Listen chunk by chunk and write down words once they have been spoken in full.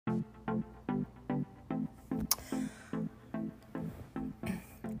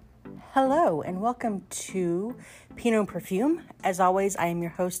Hello and welcome to Pinot and Perfume. As always, I am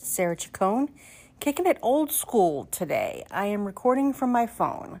your host, Sarah Chacon, kicking it old school today. I am recording from my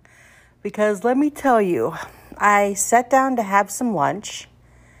phone because let me tell you, I sat down to have some lunch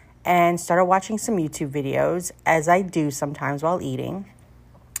and started watching some YouTube videos, as I do sometimes while eating.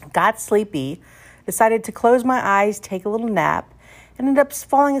 Got sleepy, decided to close my eyes, take a little nap, and ended up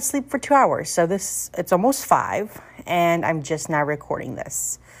falling asleep for 2 hours. So it's almost 5, and I'm just now recording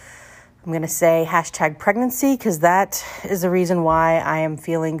this. I'm going to say hashtag pregnancy because that is the reason why I am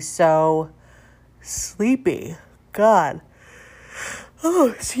feeling so sleepy. God.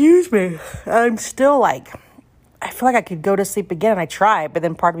 Oh, excuse me. I'm still I feel like I could go to sleep again, and I tried, but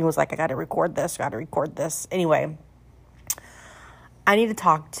then part of me was like, I got to record this. Anyway, I need to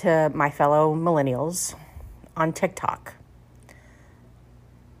talk to my fellow millennials on TikTok.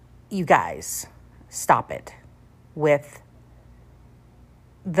 You guys, stop it with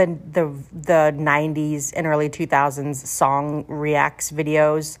the 90s and early 2000s song reacts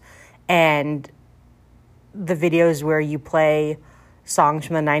videos and the videos where you play songs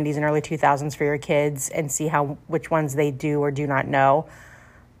from the 90s and early 2000s for your kids and see which ones they do or do not know.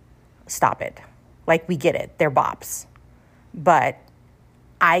 Stop it. We get it. They're bops. But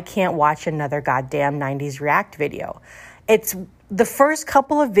I can't watch another goddamn 90s react video. It's the first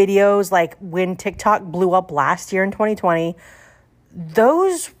couple of videos, when TikTok blew up last year in 2020,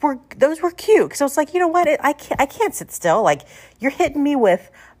 those were cute. Because I was you know what? I can't sit still. You're hitting me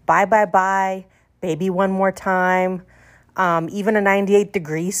with Bye Bye Bye, Baby One More Time, even a 98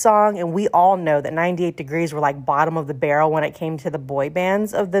 Degrees song. And we all know that 98 Degrees were bottom of the barrel when it came to the boy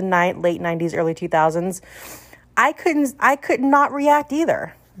bands of the late 90s, early 2000s. I could not react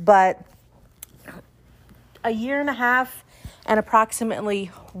either. But a year and a half and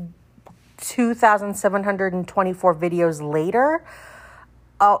approximately 2,724 videos later,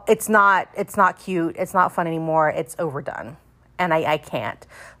 it's not cute. It's not fun anymore. It's overdone. And I can't.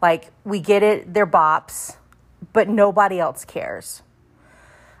 We get it. They're bops, but nobody else cares.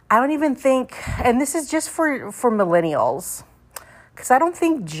 I don't even think, and this is just for millennials, because I don't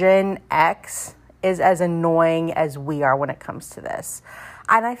think Gen X is as annoying as we are when it comes to this.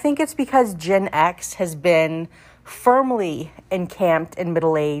 And I think it's because Gen X has been firmly encamped in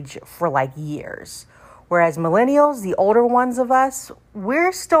middle age for years. Whereas millennials, the older ones of us,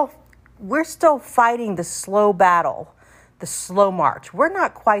 we're still fighting the slow battle, the slow march. We're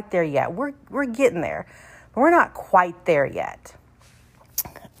not quite there yet. We're getting there, but we're not quite there yet.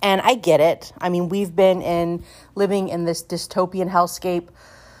 And I get it. I mean, we've been living in this dystopian hellscape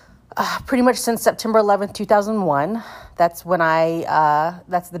pretty much since September 11th, 2001. That's when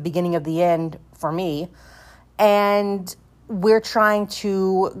that's the beginning of the end for me. And we're trying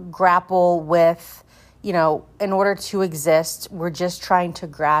to grapple with, in order to exist, we're just trying to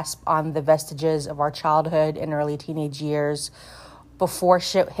grasp on the vestiges of our childhood and early teenage years before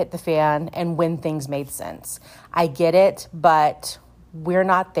shit hit the fan and when things made sense. I get it, but we're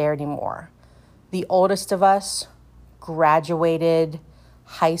not there anymore. The oldest of us graduated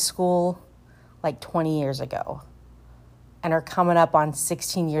high school 20 years ago and are coming up on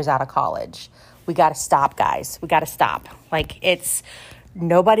 16 years out of college. We got to stop, guys. We got to stop. It's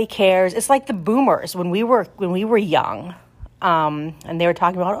nobody cares. It's like the boomers when we were young, and they were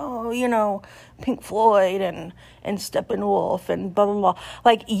talking about, Pink Floyd and Steppenwolf and blah, blah,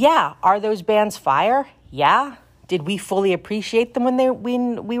 blah. Yeah, are those bands fire? Yeah. Did we fully appreciate them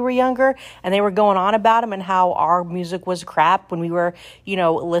when we were younger and they were going on about them and how our music was crap when we were,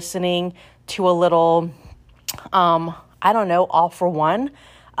 listening to a little, All For One?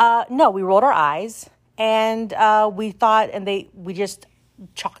 No, we rolled our eyes and we thought, and we just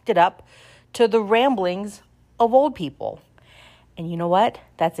chalked it up to the ramblings of old people. And you know what?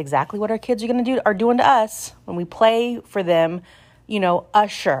 That's exactly what our kids are doing to us when we play for them,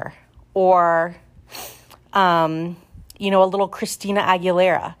 Usher or, a little Christina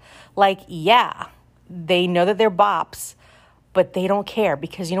Aguilera. Yeah, they know that they're bops, but they don't care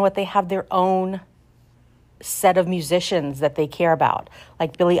because you know what? They have their own set of musicians that they care about,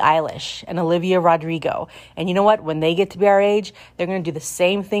 like Billie Eilish and Olivia Rodrigo. And you know what? When they get to be our age, they're going to do the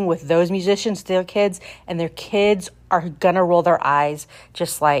same thing with those musicians to their kids, and their kids are going to roll their eyes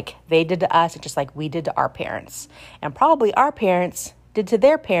just like they did to us and just like we did to our parents. And probably our parents did to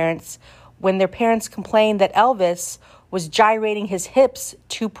their parents when their parents complained that Elvis was gyrating his hips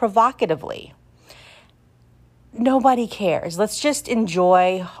too provocatively. Nobody cares. Let's just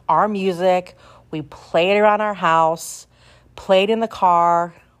enjoy our music. We play it around our house, play it in the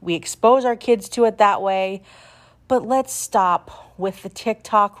car. We expose our kids to it that way. But let's stop with the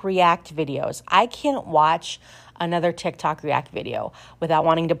TikTok React videos. I can't watch another TikTok React video without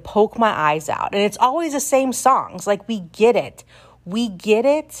wanting to poke my eyes out. And it's always the same songs. Like, we get it. We get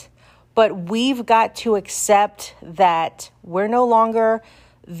it, but we've got to accept that we're no longer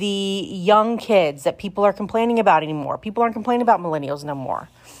the young kids that people are complaining about anymore. People aren't complaining about millennials no more.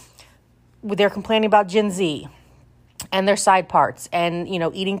 They're complaining about Gen Z and their side parts and,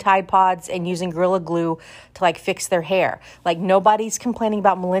 eating Tide Pods and using Gorilla Glue to like fix their hair. Like, nobody's complaining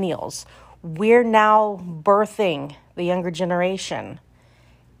about millennials. We're now birthing the younger generation.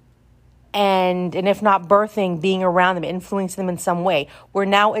 And if not birthing, being around them, influencing them in some way. We're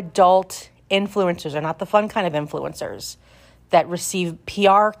now adult influencers, or not the fun kind of influencers that receive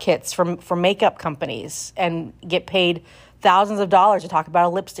PR kits from makeup companies and get paid thousands of dollars to talk about a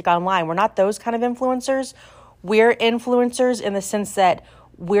lipstick online. We're not those kind of influencers. We're influencers in the sense that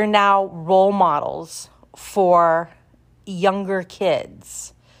we're now role models for younger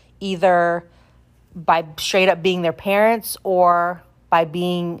kids, either by straight up being their parents or by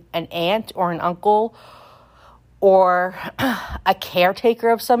being an aunt or an uncle or a caretaker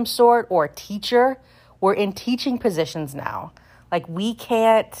of some sort or a teacher. We're in teaching positions now. Like, we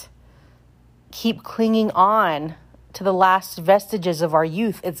can't keep clinging on to the last vestiges of our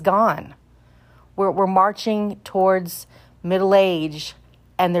youth. It's gone. We're marching towards middle age,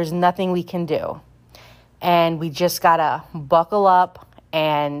 and there's nothing we can do. And we just gotta buckle up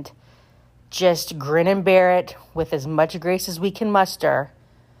and just grin and bear it with as much grace as we can muster,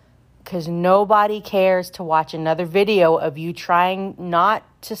 because nobody cares to watch another video of you trying not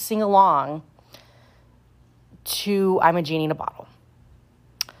to sing along to I'm a Genie in a Bottle.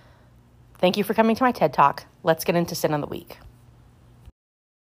 Thank you for coming to my TED Talk. Let's get into Sin of the Week.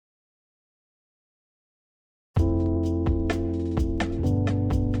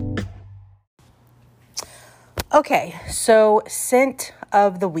 Okay, so scent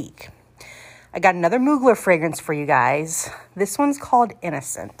of the week. I got another Mugler fragrance for you guys. This one's called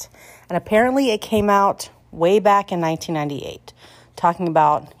Innocent. And apparently it came out way back in 1998, talking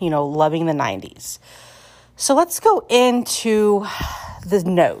about, loving the 90s. So let's go into the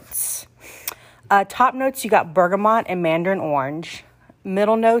notes. Top notes, you got bergamot and mandarin orange.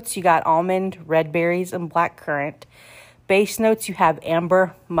 Middle notes, you got almond, red berries, and black currant. Base notes, you have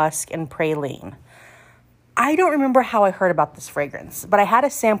amber, musk, and praline. I don't remember how I heard about this fragrance, but I had a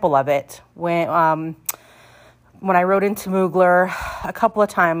sample of it when I wrote into Mugler a couple of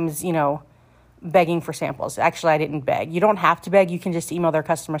times, begging for samples. Actually, I didn't beg. You don't have to beg. You can just email their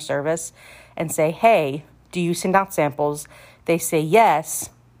customer service and say, hey, do you send out samples? They say yes.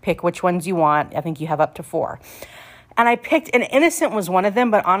 Pick which ones you want. I think you have up to 4. And I picked, and Innocent was one of them,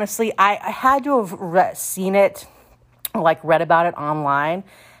 but honestly, I had to have seen it, read about it online,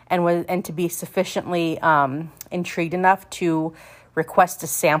 and to be sufficiently intrigued enough to request a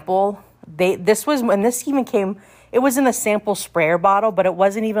sample. This even came, it was in a sample sprayer bottle, but it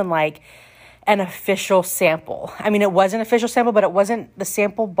wasn't even like an official sample. I mean, it was an official sample, but the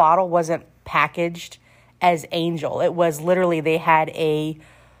sample bottle wasn't packaged as Angel. It was literally, they had a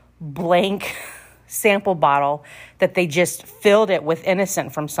blank sample bottle that they just filled it with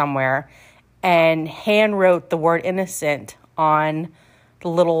Innocent from somewhere and hand wrote the word Innocent on the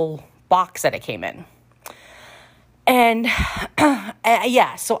little box that it came in. And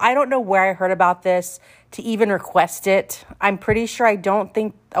yeah, so I don't know where I heard about this to even request it. I'm pretty sure I don't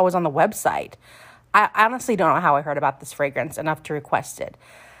think I was on the website. I honestly don't know how I heard about this fragrance enough to request it.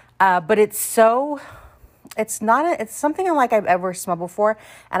 But it's something unlike I've ever smelled before.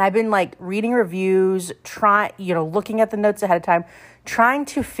 And I've been reading reviews, looking at the notes ahead of time, trying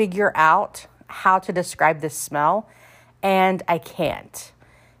to figure out how to describe this smell. And I can't.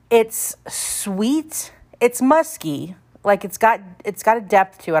 It's sweet. It's musky. It's got a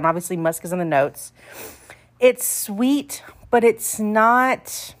depth to it. And obviously musk is in the notes. It's sweet, but it's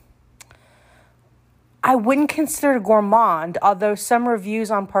not, I wouldn't consider it gourmand, although some reviews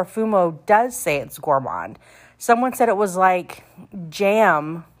on Parfumo does say it's gourmand. Someone said it was like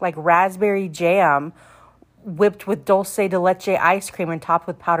jam, like raspberry jam, whipped with dulce de leche ice cream and topped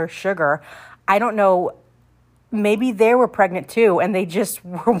with powdered sugar. I don't know. Maybe they were pregnant too, and they just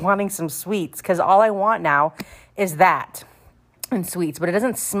were wanting some sweets, because all I want now is that and sweets, but it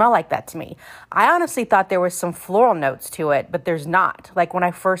doesn't smell like that to me. I honestly thought there was some floral notes to it, but there's not. When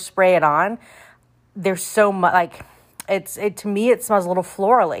I first spray it on, there's so much, to me, it smells a little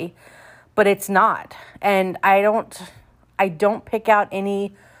florally, but it's not. And I don't pick out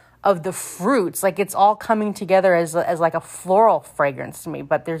any of the fruits. It's all coming together as a floral fragrance to me,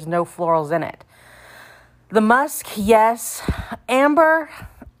 but there's no florals in it. The musk, yes. Amber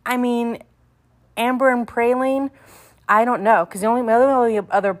amber and praline, I don't know. Because the only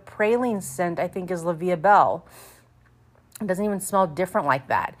other praline scent, I think, is La Vie Belle. It doesn't even smell different like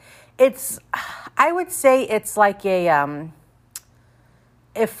that. I would say it's like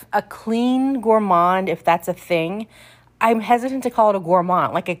if a clean gourmand, if that's a thing, I'm hesitant to call it a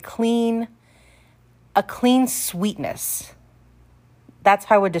gourmand, like a clean sweetness. That's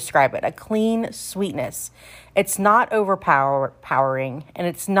how I would describe it. A clean sweetness. It's not overpowering, and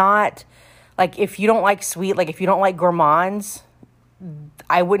it's not like, if you don't like sweet, like if you don't like gourmands,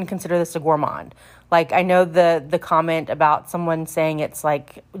 I wouldn't consider this a gourmand. Like, I know the comment about someone saying it's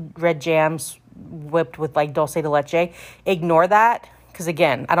like red jams whipped with like dulce de leche. Ignore that, because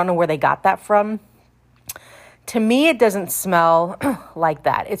again, I don't know where they got that from. To me, it doesn't smell like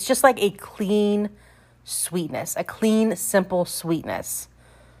that. It's just like a clean sweetness, a clean, simple sweetness,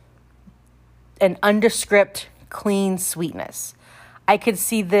 an undescript, clean sweetness. I could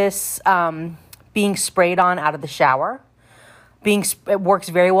see this being sprayed on out of the shower. It works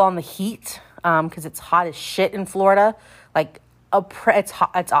very well in the heat because it's hot as shit in Florida. Like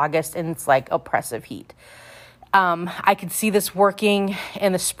it's August and it's like oppressive heat. I could see this working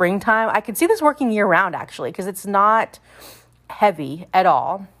in the springtime. I could see this working year round, actually, because it's not heavy at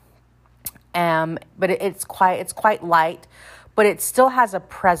all. But it's quite light, but it still has a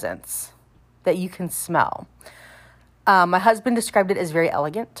presence that you can smell. My husband described it as very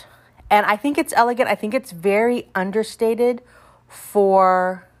elegant, and I think it's elegant. I think it's very understated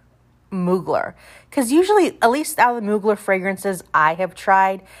for Mugler, because usually, at least out of the Mugler fragrances I have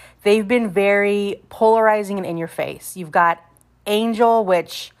tried, they've been very polarizing and in your face. You've got Angel,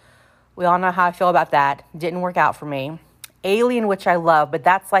 which we all know how I feel about that. Didn't work out for me. Alien, which I love, but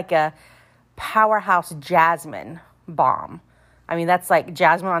that's like a powerhouse jasmine bomb. I mean, that's like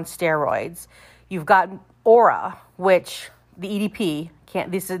jasmine on steroids. You've got Aura, which the EDP can't.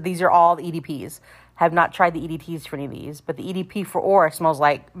 These are all the EDPs. Have not tried the EDTs for any of these, but the EDP for Aura smells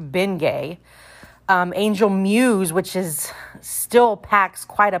like Bengay. Angel Muse, which still packs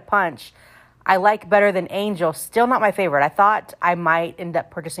quite a punch, I like better than Angel. Still not my favorite. I thought I might end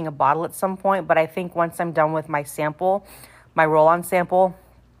up purchasing a bottle at some point, but I think once I'm done with my sample, my roll-on sample,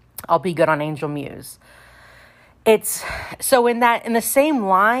 I'll be good on Angel Muse. It's so in the same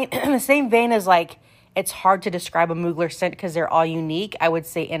line, in the same vein as like, it's hard to describe a Mugler scent because they're all unique. I would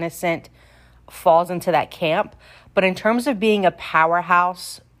say Innocent falls into that camp. But in terms of being a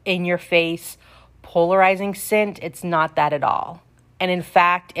powerhouse, in your face, polarizing scent, it's not that at all. And in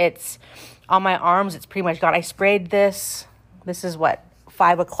fact, it's on my arms, it's pretty much gone. I sprayed this. This is what,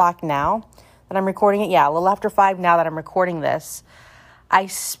 5 o'clock now that I'm recording it? Yeah, a little after 5 now that I'm recording this. I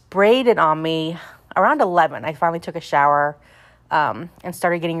sprayed it on me around 11. I finally took a shower and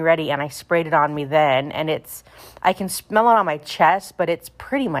started getting ready, and I sprayed it on me then. And I can smell it on my chest, but it's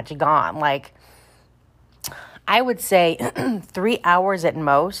pretty much gone. Like, I would say 3 hours at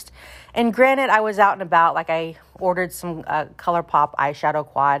most. And granted, I was out and about. Like, I ordered some ColourPop eyeshadow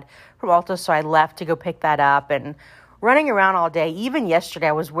quad from Ulta, so I left to go pick that up. And running around all day, even yesterday,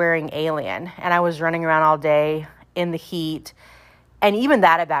 I was wearing Alien, and I was running around all day in the heat. And even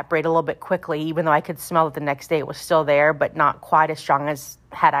that evaporated a little bit quickly, even though I could smell it the next day. It was still there, but not quite as strong as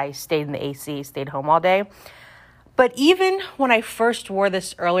had I stayed in the AC, stayed home all day. But even when I first wore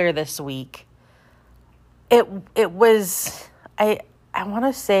this earlier this week, it was, I want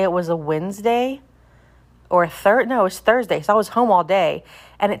to say it was a Wednesday or it was Thursday. So I was home all day,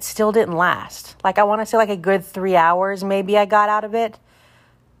 and it still didn't last. Like, I want to say like a good 3 hours maybe I got out of it.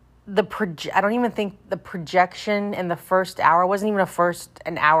 I don't even think the projection in the first hour wasn't even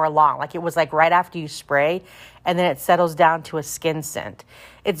an hour long. Like, it was like right after you spray, and then it settles down to a skin scent.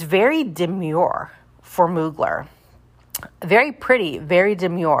 It's very demure for Mugler. Very pretty, very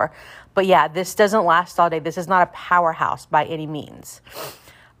demure. But yeah, this doesn't last all day. This is not a powerhouse by any means.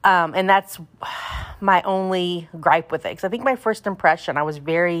 And that's my only gripe with it. Because I think my first impression, I was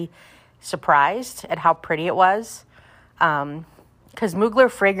very surprised at how pretty it was. Because Mugler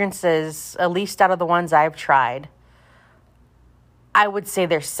fragrances, at least out of the ones I've tried, I would say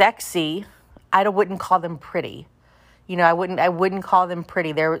they're sexy. I wouldn't call them pretty. You know, I wouldn't call them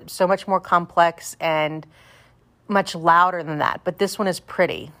pretty. They're so much more complex and much louder than that. But this one is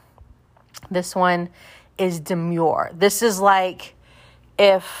pretty. This one is demure. This is like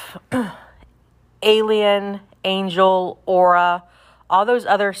if Alien, Angel, Aura, all those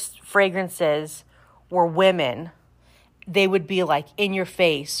other fragrances were women, they would be like in your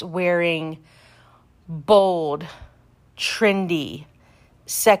face, wearing bold, trendy,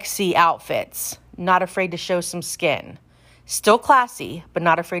 sexy outfits, not afraid to show some skin. Still classy, but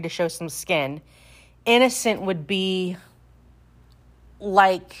not afraid to show some skin. Innocent would be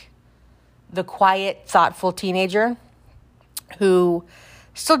like the quiet, thoughtful teenager who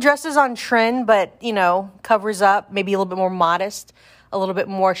still dresses on trend, but, covers up, maybe a little bit more modest, a little bit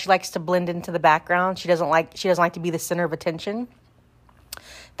more. She likes to blend into the background. She doesn't like to be the center of attention.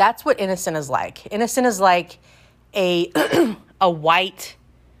 That's what innocent is like. Innocent is like a a white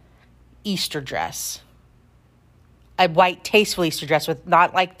Easter dress, a white tasteful Easter dress with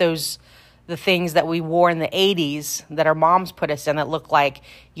not like the things that we wore in the 80s that our moms put us in that look like,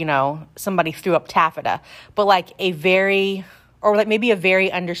 somebody threw up taffeta, but like maybe a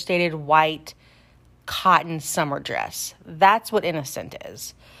very understated white cotton summer dress. That's what innocent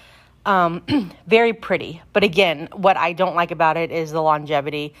is. Very pretty. But again, what I don't like about it is the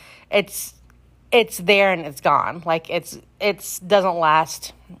longevity. It's there and it's gone. Like it doesn't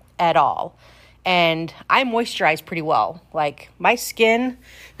last at all. And I moisturize pretty well. Like my skin,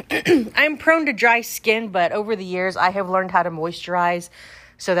 I'm prone to dry skin, but over the years I have learned how to moisturize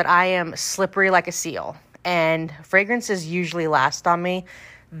so that I am slippery like a seal. And fragrances usually last on me.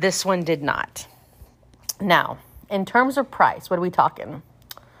 This one did not. Now, in terms of price, what are we talking?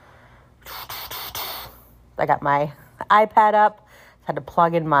 I got my iPad up. Had to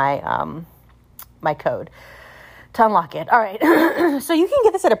plug in my my code to unlock it. All right. So you can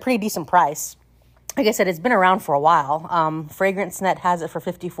get this at a pretty decent price. Like I said, it's been around for a while. FragranceNet has it for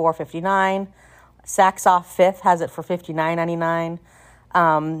 $54.59. Saks Off Fifth has it for $59.99.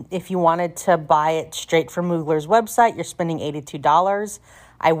 If you wanted to buy it straight from Mugler's website, you're spending $82.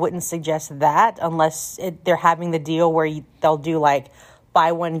 I wouldn't suggest that unless they're having the deal where they'll do like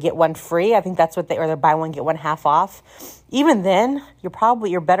buy one, get one free. I think that's what or they're buy one, get one half off. Even then,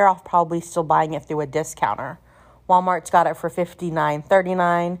 you're better off probably still buying it through a discounter. Walmart's got it for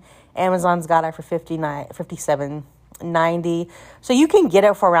 $59.39. Amazon's got it for $57.90. So you can get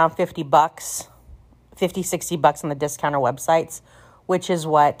it for around $50, $60 on the discounter websites, which is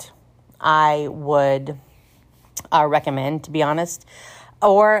what I would recommend, to be honest.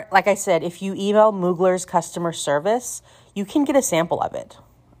 Or, like I said, if you email Mugler's customer service, you can get a sample of it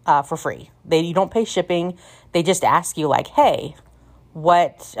for free. You don't pay shipping. They just ask you like, hey,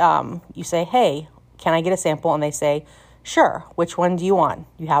 you say, hey, can I get a sample? And they say, sure. Which one do you want?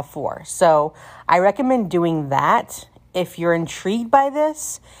 You have 4. So I recommend doing that if you're intrigued by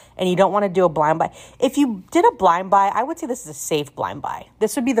this and you don't want to do a blind buy. If you did a blind buy, I would say this is a safe blind buy.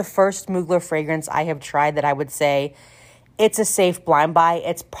 This would be the first Mugler fragrance I have tried that I would say it's a safe blind buy.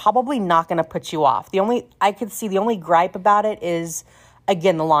 It's probably not going to put you off. The only gripe about it is,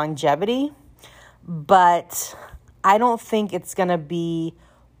 again, the longevity. But I don't think it's going to be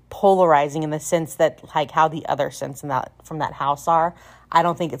polarizing in the sense that like how the other scents from that house are. I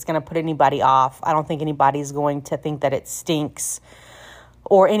don't think it's going to put anybody off. I don't think anybody's going to think that it stinks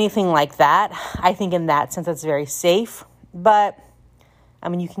or anything like that. I think in that sense it's very safe. But I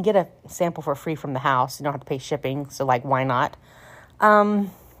mean, you can get a sample for free from the house. You don't have to pay shipping, so like why not?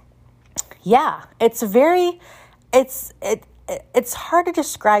 Yeah, it's hard to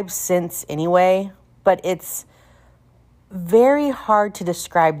describe scents anyway, but it's very hard to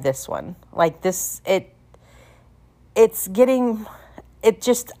describe this one. Like this, because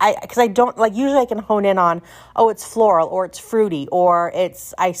I don't, like, usually I can hone in on, oh, it's floral, or it's fruity, or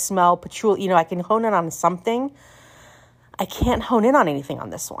I smell patchouli, I can hone in on something. I can't hone in on anything on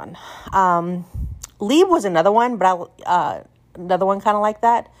this one. Lieb was another one, but another one kind of like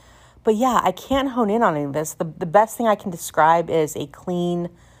that. But yeah, I can't hone in on any of this. The best thing I can describe is a clean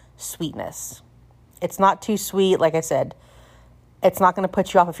sweetness. It's not too sweet. Like I said, it's not going to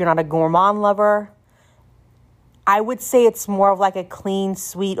put you off if you're not a gourmand lover. I would say it's more of like a clean,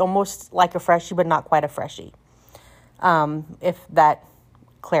 sweet, almost like a freshie, but not quite a freshie. If that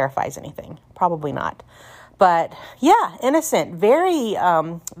clarifies anything. Probably not. But yeah, innocent. Very,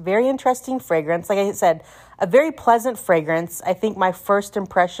 very interesting fragrance. Like I said, a very pleasant fragrance. I think my first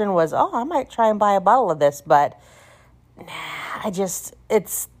impression was, oh, I might try and buy a bottle of this, but it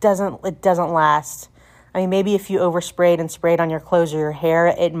doesn't last. I mean, maybe if you oversprayed and sprayed on your clothes or your hair,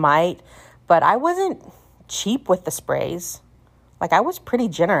 it might. But I wasn't cheap with the sprays. Like, I was pretty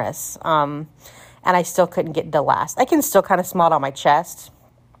generous. And I still couldn't get it to last. I can still kind of smell it on my chest,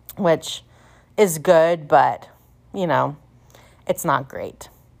 which is good, but, it's not great.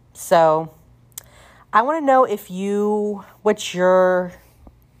 So I want to know what your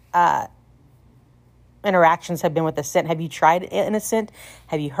interactions have been with the scent. Have you tried Innocent?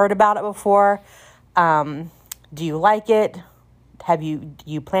 Have you heard about it before? Do you like it? Do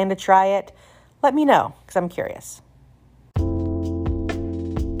you plan to try it? Let me know, because I'm curious.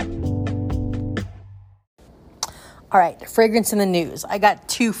 All right, fragrance in the news. I got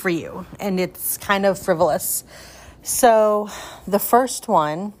 2 for you, and it's kind of frivolous. So the first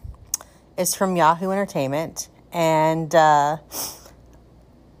one is from Yahoo Entertainment, and I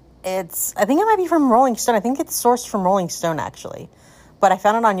think it might be from Rolling Stone. I think it's sourced from Rolling Stone, actually. But I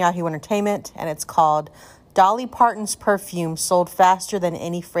found it on Yahoo Entertainment, and it's called Dolly Parton's Perfume Sold Faster Than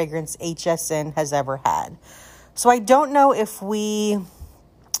Any Fragrance HSN Has Ever Had. So I don't know if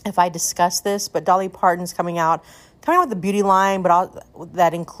I discussed this, but Dolly Parton's coming out with a beauty line, but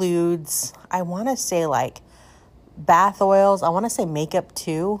that includes, I want to say, like bath oils. I want to say makeup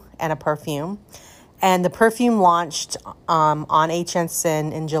too, and a perfume. And the perfume launched on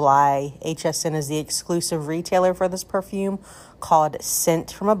HSN in July. HSN is the exclusive retailer for this perfume called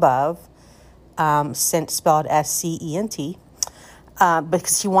Scent From Above. Scent spelled SCENT.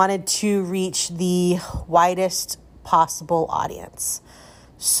 Because she wanted to reach the widest possible audience.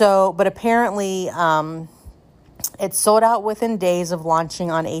 So, but apparently it sold out within days of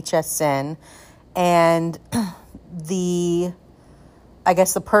launching on HSN. And I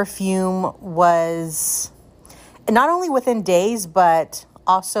guess the perfume was not only within days, but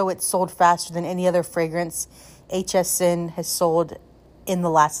also it sold faster than any other fragrance HSN has sold in the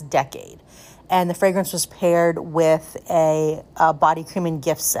last decade. And the fragrance was paired with a body cream and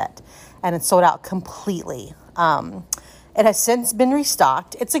gift set, and it sold out completely. It has since been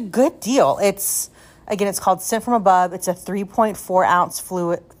restocked. It's a good deal. It's called Scent From Above. It's a 3.4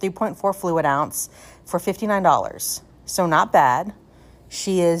 fluid ounce for $59. So not bad.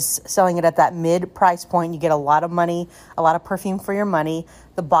 She is selling it at that mid price point. You get a lot of money, a lot of perfume for your money.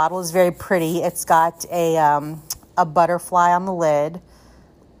 The bottle is very pretty. It's got a butterfly on the lid,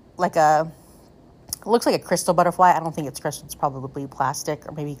 it looks like a crystal butterfly. I don't think it's crystal. It's probably plastic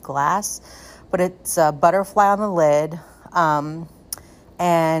or maybe glass, but it's a butterfly on the lid,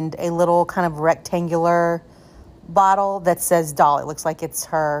 and a little kind of rectangular bottle that says Dolly. It looks like it's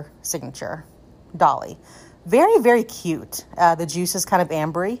her signature, Dolly. Very, very cute. The juice is kind of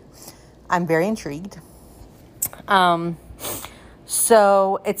ambery. I'm very intrigued.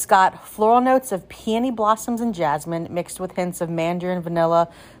 So it's got floral notes of peony blossoms and jasmine mixed with hints of mandarin, vanilla,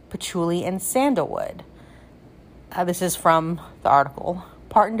 patchouli, and sandalwood. This is from the article.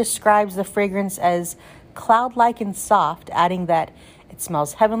 Parton describes the fragrance as cloud-like and soft, adding that it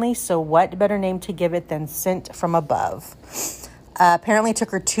smells heavenly, so what better name to give it than Scent From Above? Apparently it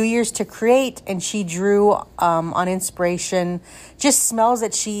took her 2 years to create, and she drew on inspiration, just smells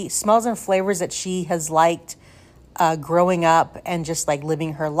and flavors that she has liked growing up and just like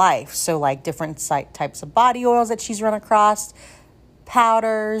living her life. So like different types of body oils that she's run across,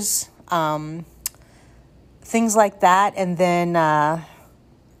 powders, things like that. And then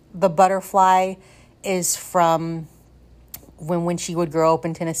the butterfly is from when she would grow up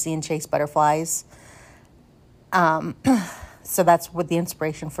in Tennessee and chase butterflies. So that's what the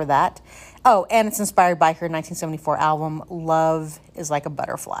inspiration for that. Oh, and it's inspired by her 1974 album, Love is Like a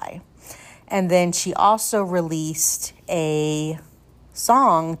Butterfly. And then she also released a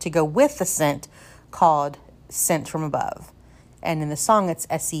song to go with the scent called Scent From Above. And in the song, it's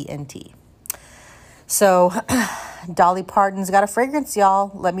S-E-N-T. So Dolly Parton's got a fragrance,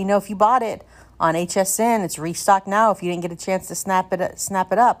 y'all. Let me know if you bought it on HSN. It's restocked now if you didn't get a chance to snap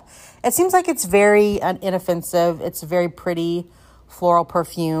it up. It seems like it's very inoffensive. It's a very pretty floral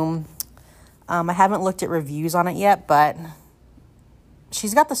perfume. I haven't looked at reviews on it yet, but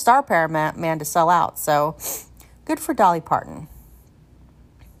she's got the star power, man, to sell out. So good for Dolly Parton.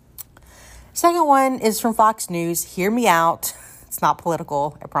 Second one is from Fox News. Hear me out. It's not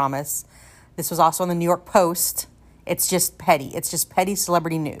political, I promise. This was also on the New York Post. It's just petty. It's just petty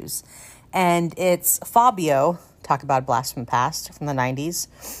celebrity news. And it's Fabio, talk about a blast from the past, from the 90s.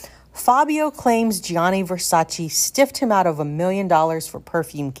 Fabio claims Gianni Versace stiffed him out of $1 million for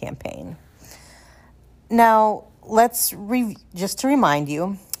perfume campaign. Now, just to remind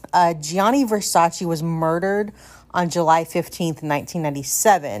you, Gianni Versace was murdered on July 15th,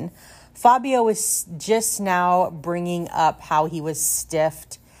 1997. Fabio is just now bringing up how he was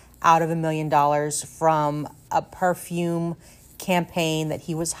stiffed out of $1 million from a perfume campaign that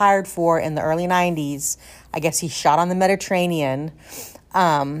he was hired for in the early 90s. I guess he shot on the Mediterranean,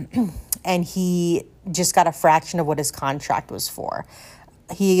 and he just got a fraction of what his contract was for.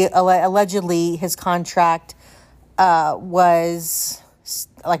 He allegedly, his contract was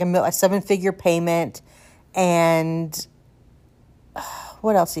like a seven-figure payment, and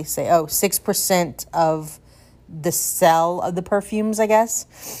what else did he say? 6% of the sale of the perfumes, I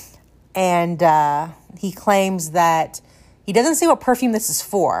guess. And he claims that he doesn't say what perfume this is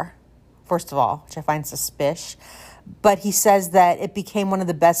for, first of all, which I find suspicious. But he says that it became one of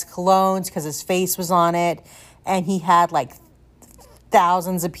the best colognes because his face was on it. And he had like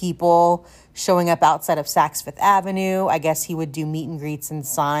thousands of people showing up outside of Saks Fifth Avenue. I guess he would do meet and greets and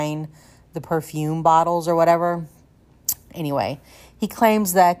sign the perfume bottles or whatever. Anyway, he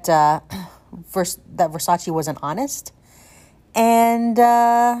claims that that Versace wasn't honest, and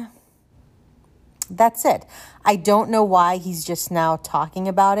that's it. I don't know why he's just now talking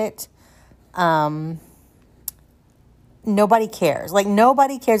about it. Nobody cares. Like,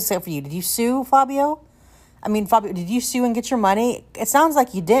 nobody cares except for you. Did you sue, Fabio? Fabio, did you sue and get your money? It sounds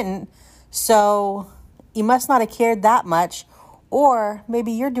like you didn't. So you must not have cared that much. Or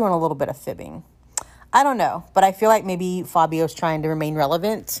maybe you're doing a little bit of fibbing. I don't know. But I feel like maybe Fabio's trying to remain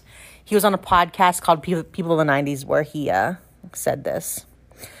relevant. He was on a podcast called People of the 90s where he said this.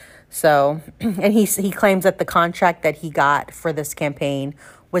 So, and he claims that the contract that he got for this campaign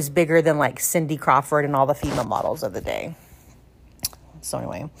was bigger than like Cindy Crawford and all the female models of the day. So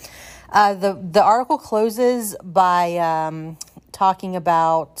anyway, the article closes by talking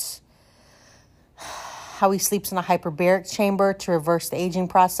about how he sleeps in a hyperbaric chamber to reverse the aging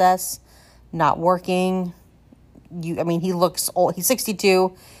process. Not working. He looks old. He's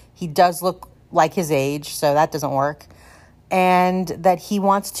 62. He does look like his age, so that doesn't work. And that he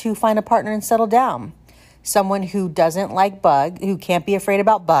wants to find a partner and settle down. Someone who doesn't like who can't be afraid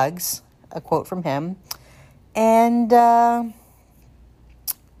about bugs, a quote from him, and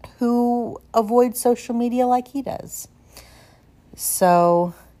who avoids social media like he does.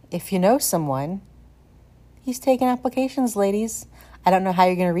 So if you know someone, he's taking applications, ladies. I don't know how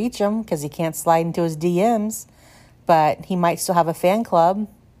you're going to reach him because he can't slide into his DMs, but he might still have a fan club.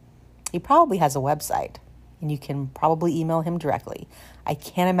 He probably has a website, and you can probably email him directly. I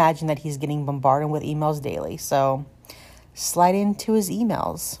can't imagine that he's getting bombarded with emails daily. So slide into his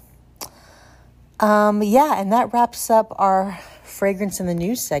emails. And that wraps up our fragrance in the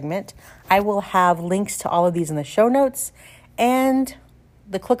news segment. I will have links to all of these in the show notes, and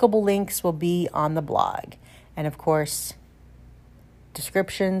the clickable links will be on the blog. And of course,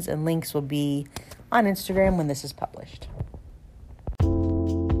 descriptions and links will be on Instagram when this is published.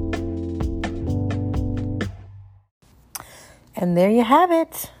 And there you have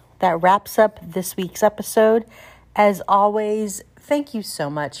it. That wraps up this week's episode. As always, thank you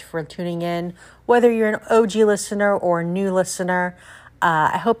so much for tuning in. Whether you're an OG listener or a new listener,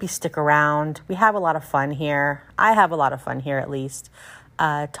 I hope you stick around. We have a lot of fun here. I have a lot of fun here, at least.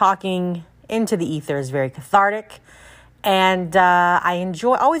 Talking into the ether is very cathartic. And I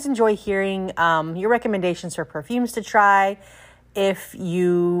always enjoy hearing your recommendations for perfumes to try. If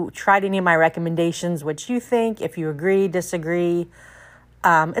you tried any of my recommendations, what you think, if you agree, disagree,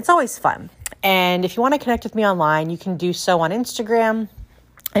 it's always fun. And if you want to connect with me online, you can do so on Instagram.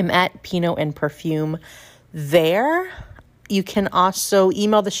 I'm at Pinot and Perfume there. You can also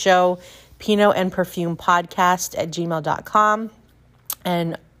email the show, pinotandperfumepodcast@gmail.com.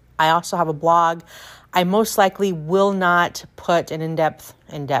 And I also have a blog. I most likely will not put an in-depth,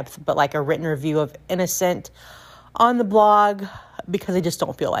 but like a written review of Innocent on the blog because I just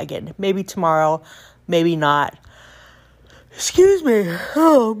don't feel like it. Maybe tomorrow, maybe not. Excuse me.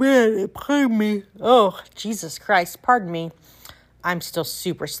 Oh, man. Pardon me. Oh, Jesus Christ. Pardon me. I'm still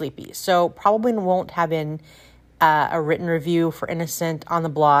super sleepy. So probably won't have a written review for Innocent on the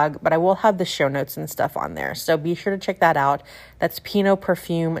blog, but I will have the show notes and stuff on there. So be sure to check that out. That's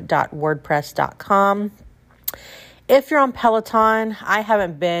pinotperfume.wordpress.com. If you're on Peloton, I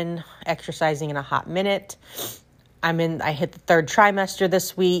haven't been exercising in a hot minute. I hit the third trimester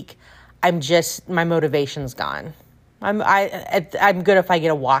this week. My motivation's gone. I'm good if I get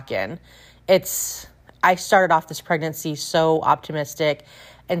a walk in. I started off this pregnancy so optimistic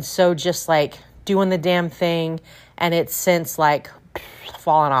and so just like doing the damn thing, and it's since like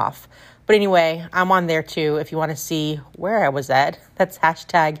fallen off. But anyway, I'm on there too if you want to see where I was at. That's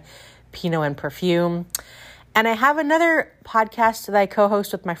hashtag Pinot and Perfume. And I have another podcast that I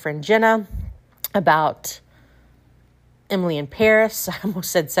co-host with my friend Jenna about Emily in Paris. I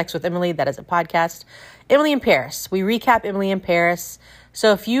almost said Sex with Emily. That is a podcast. Emily in Paris. We recap Emily in Paris.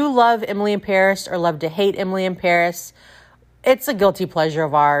 So if you love Emily in Paris or love to hate Emily in Paris, it's a guilty pleasure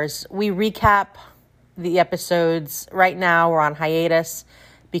of ours. We recap the episodes. Right now, we're on hiatus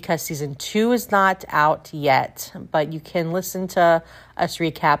because season 2 is not out yet, but you can listen to us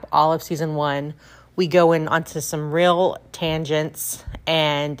recap all of season 1. We go in onto some real tangents,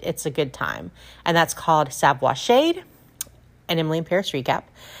 and it's a good time. And that's called Savoir Shade, an Emily in Paris recap.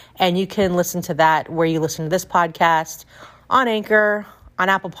 And you can listen to that where you listen to this podcast, on Anchor, on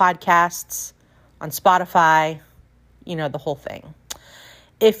Apple Podcasts, on Spotify, the whole thing.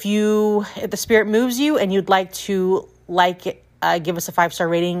 If the spirit moves you and you'd like to give us a 5-star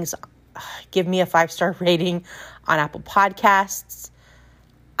ratings, give me a 5-star rating on Apple Podcasts.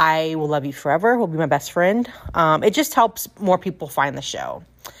 I will love you forever. Will be my best friend. It just helps more people find the show.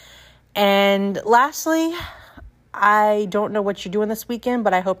 And lastly, I don't know what you're doing this weekend,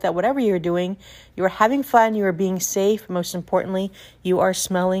 but I hope that whatever you're doing, you are having fun, you are being safe. Most importantly, you are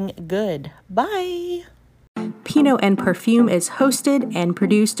smelling good. Bye. Pinot and Perfume is hosted and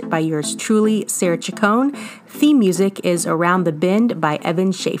produced by yours truly, Sarah Chacon. Theme music is Around the Bend by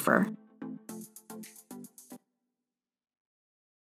Evan Schaefer.